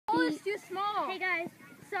too small. Hey guys,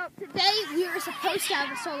 so today we are supposed to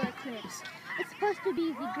have a solar eclipse. It's supposed to be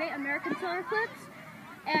the Great American Solar Eclipse,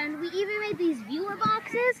 and we even made these viewer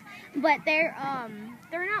boxes, but they're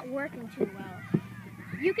not working too well.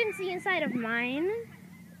 You can see inside of mine.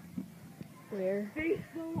 Where? Face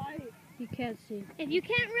the light. You can't see. If you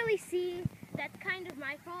can't really see, that's kind of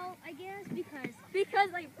my fault, I guess,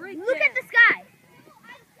 Because I break look it. at the sky.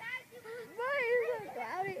 Why is it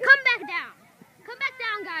cloudy? Come back down. Come back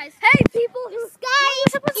down, guys. Hey, people! The sky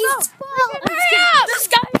is falling. The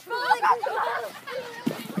sky is falling!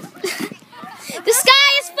 The sky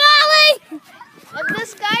is falling! If the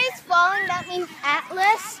sky is falling, that means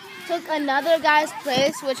Atlas took another guy's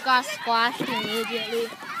place, which got squashed immediately.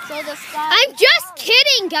 So the sky... I'm just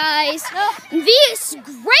kidding, guys. This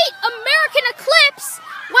great American eclipse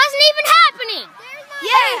wasn't even happening.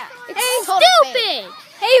 Yeah! It's totally stupid.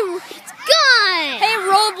 Hey, it's gone. Hey,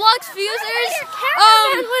 Roblox fusers!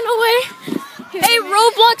 Went away. Hey,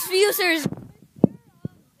 Roblox fusers!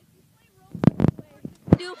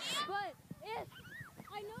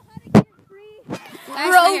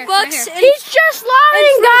 Robux. He's just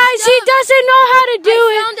lying, guys. He doesn't know how to do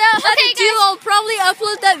I it. found out how to do. I'll probably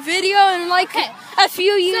upload that video in like a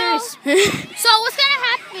few years. So what's gonna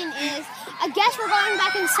happen is, I guess we're going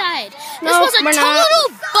back inside. This No, was a we're not.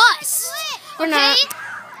 total bust. We're not.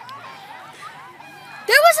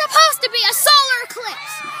 There was supposed to be a solar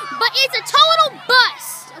eclipse, but it's a total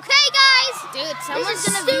bust. Okay, guys? Dude, someone's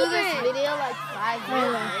gonna view this video like 5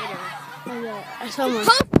 years later.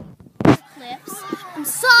 Post eclipse. I'm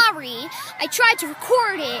sorry. I tried to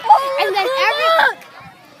record it, and then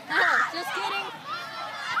Just kidding.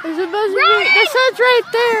 It's supposed to be, the sun's right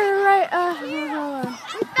there, right? Hold on.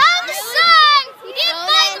 we found the sun. We didn't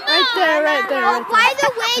find the moon. Right there. Oh, by the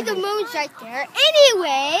way, the moon's right there.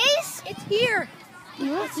 Anyways, It's here.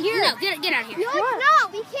 it's here. No, get out of here. No, it's not.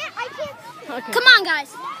 We can't. I can't. Okay. Come on, guys.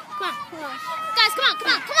 Come on. Guys, come on.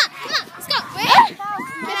 Let's go. Can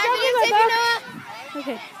I be a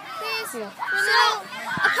Okay. Please. So,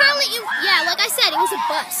 apparently, like I said, it was a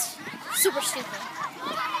bust. Super stupid.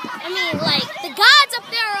 I mean, like, the gods up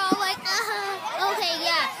there are all like, okay,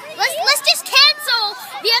 yeah. Let's just cancel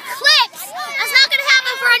the eclipse. That's not going to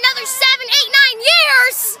happen for another 7, 8, 9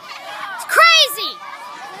 years. It's crazy.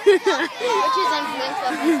 Which is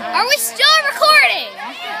influenced. Are we still recording?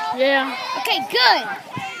 Yeah. Okay, good.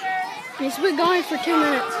 It's been going for 2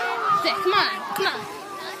 minutes. Okay, come on.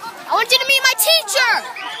 I want you to meet my teacher,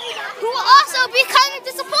 who will also be kind of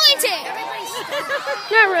disappointed.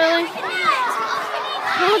 Not really.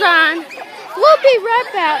 Hold on. We'll be right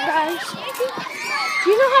back, guys. Do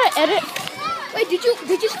you know how to edit? Wait, did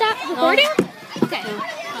you stop recording? Okay.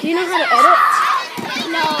 Do you know how to edit?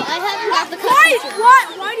 No, I haven't got the teacher.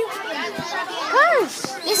 Why do you...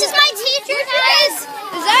 Because. This is my teacher, guys.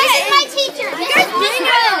 This is my teacher. This is Miss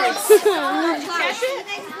Rose.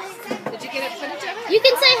 Did you get a footage of it? You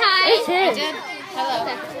can say hi. It's him. Hello.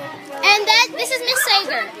 And this is Miss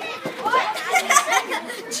Sager.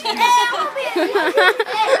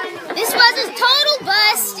 This was a total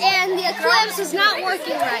bust, and the eclipse was not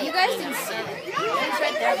working right. You guys can see it. It's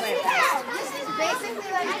right there by your house. Oh,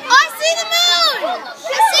 I see the moon!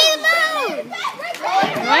 I see the moon!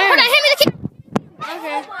 Where? Hold on, hand me the camera.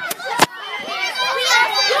 Okay.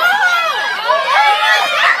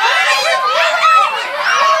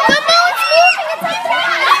 The moon's moving! It's like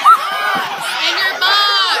that! In your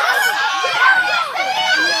box!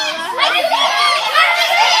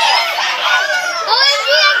 OMG,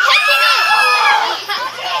 I'm catching it!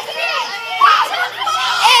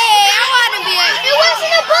 Hey, I want to be It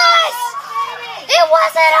wasn't a bust! It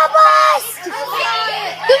wasn't a bust!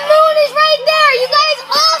 The moon is right there! You guys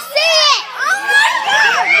all see it!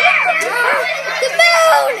 The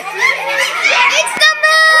moon! It's the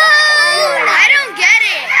moon! I don't get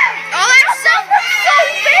it. Oh, that's so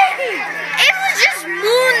big! It was just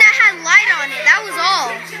moon that had light on it. That was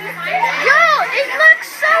all. Yo, it looks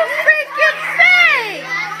so freaking big!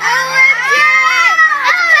 OMG!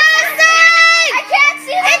 It's passing! I can't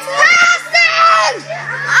see it! It's passing!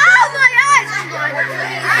 Oh my gosh!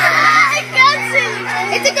 I can't see!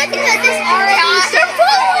 It's a good thing that this already started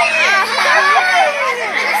pulling!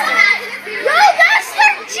 Yo, that's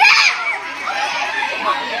legit!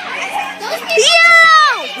 Yo!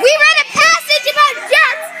 We read a passage about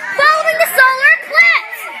jets following the solar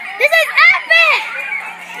eclipse! This is epic!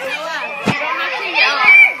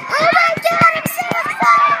 Oh my god, I'm so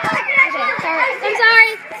excited! I'm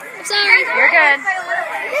sorry. You're good.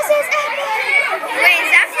 This is epic! Wait,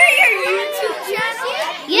 is that for your YouTube channel?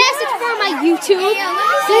 Yes, it's for my YouTube.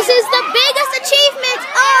 This is the biggest achievement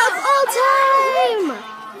of all time!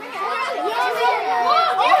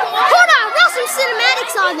 Hold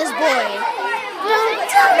cinematics on this boy.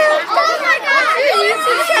 Oh my God!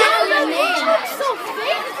 YouTube channel name. So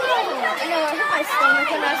fake. I know, I hit my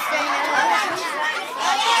stomach when I was staring at it.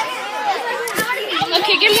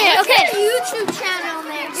 Okay, give me it. Okay. YouTube channel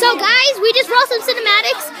name. So guys, we just rolled some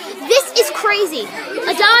cinematics. This is crazy.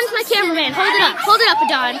 Adon's my cameraman. Hold it up. Hold it up,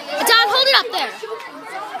 Adon. Adon, hold it up there.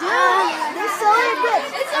 They're so good.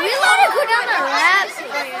 Are we allowed to go down the raps?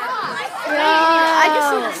 I just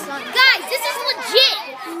saw the sun. Guys, this is legit.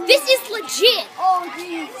 This is legit. Oh,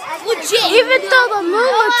 jeez. Legit. Even though the moon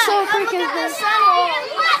looks so freaking good.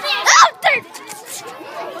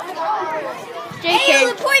 Hey,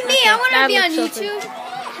 report me. I want to be on YouTube.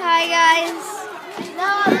 Hi, guys.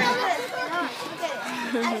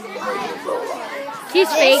 He's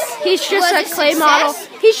fake. He's just a clay model.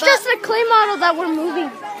 He's just a clay model that we're moving.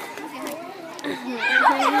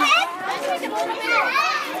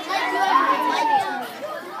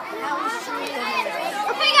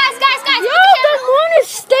 Okay, guys. Yo, the moon is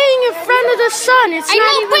staying in front of the sun. It's I not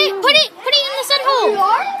know. even Put it in the sun hole.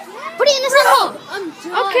 Put it in the sun hole.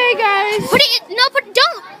 Okay, guys. Put it.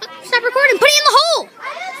 Don't stop recording. Put it in the hole.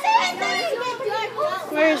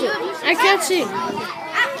 Where is it? I can't see. Is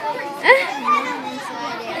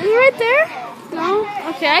it right there? No?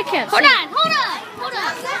 Okay, I can't see. Hold on.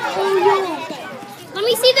 Let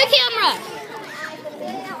me see the camera.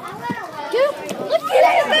 Dude, look at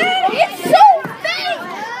it, man. It's so big.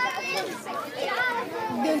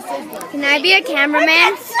 Can I be a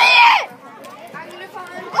cameraman?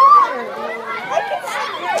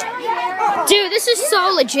 Dude, this is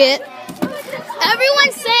so legit.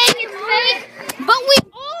 Everyone's saying it's fake, but we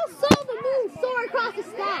all saw the moon soar across the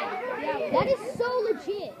sky. That is so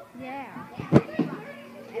legit. Yeah.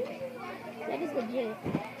 That is legit.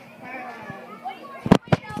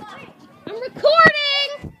 I'm recording!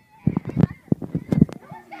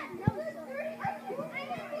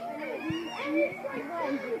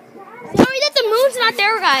 Sorry that the moon's not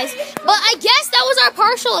there, guys, but I guess that was our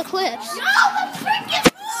partial eclipse. No, the freaking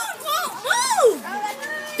moon won't move.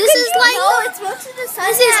 This is like, It's most of the sun.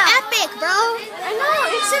 this is epic, bro. I know,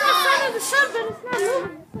 it's in the front of the sun, but it's not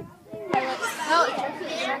moving.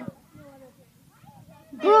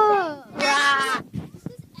 Bro.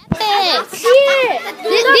 Epic. See it.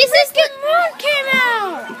 This is The moon came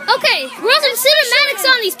out. okay. We're some cinematics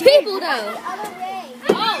on these people, though.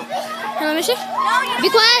 Here, let me see. Be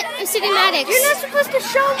quiet. I'm cinematics. You're not supposed to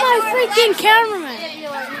show my freaking cameraman.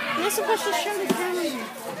 You're not supposed to show the cameraman.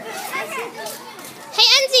 Hey,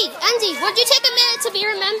 Enzi, would you take a minute to be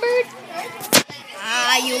remembered?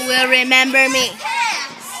 You will remember me.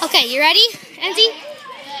 Okay, you ready, Enzi?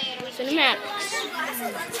 Cinematics.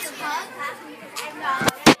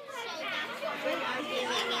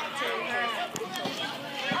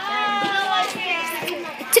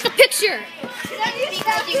 Take a picture.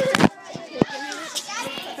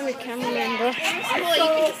 I'm a cameraman, bro.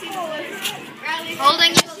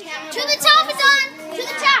 Holding. To the top, Adon. To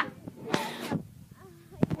the top.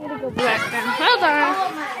 I need to go back down. Hold on.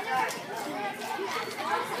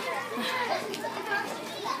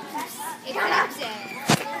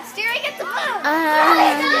 Staring at the moon.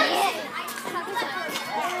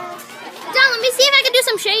 Adon, let me see if I can do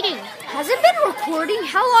some shading. Has it been recording?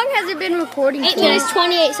 How long has it been recording 8 minutes,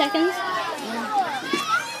 28 seconds.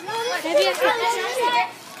 Maybe I can.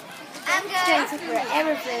 I'm going to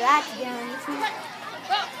forever for that to be on YouTube.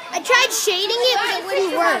 I tried shading it, but it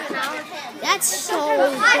wouldn't work. That's so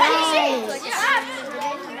bright.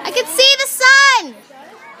 I can see the sun.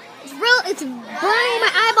 It's burning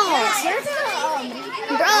my eyeballs.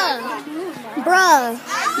 Bruh.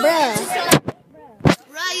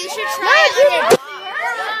 Bro, you should try it.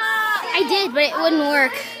 I did, but it wouldn't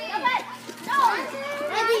work.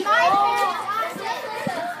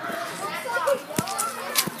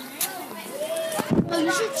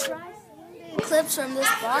 You should try clips from this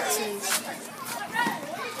boxes.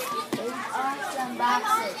 Awesome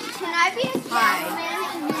boxes. Can I be a cameraman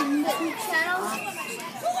from your YouTube channel?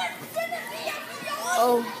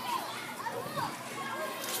 Oh.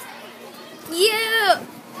 Yeah.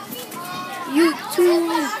 YouTube.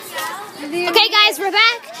 Okay, guys, we're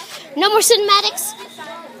back. No more cinematics.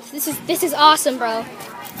 This is awesome, bro.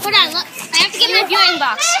 Hold on, look. I have to get my viewing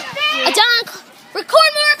box. Adon,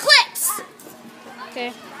 record more clips.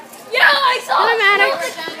 Okay. Yeah, I saw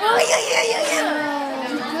Cinematics. Oh, yeah.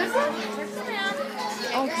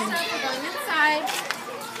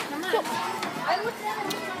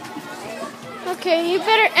 Okay, you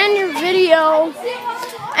better end your video.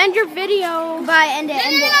 End your video. Bye, end it.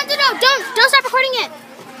 No. Don't stop recording it.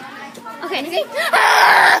 Okay.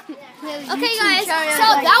 Okay, guys. So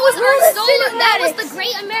that was our solar. That was the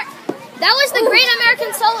Great That was the Great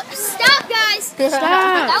American Solar... Stop, guys!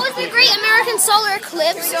 Stop. That was the Great American Solar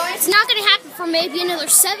Eclipse. It's not going to happen for maybe another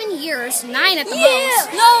 7 years. 9 at the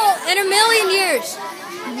most. No, in a million years.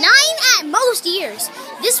 9 at most years.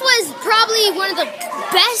 This was probably one of the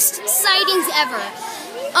best sightings ever.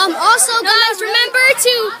 Also, guys, remember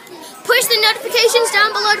to push the notifications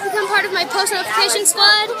down below to become part of my post notification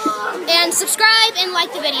squad. And subscribe and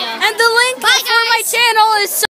like the video. And the link for my channel is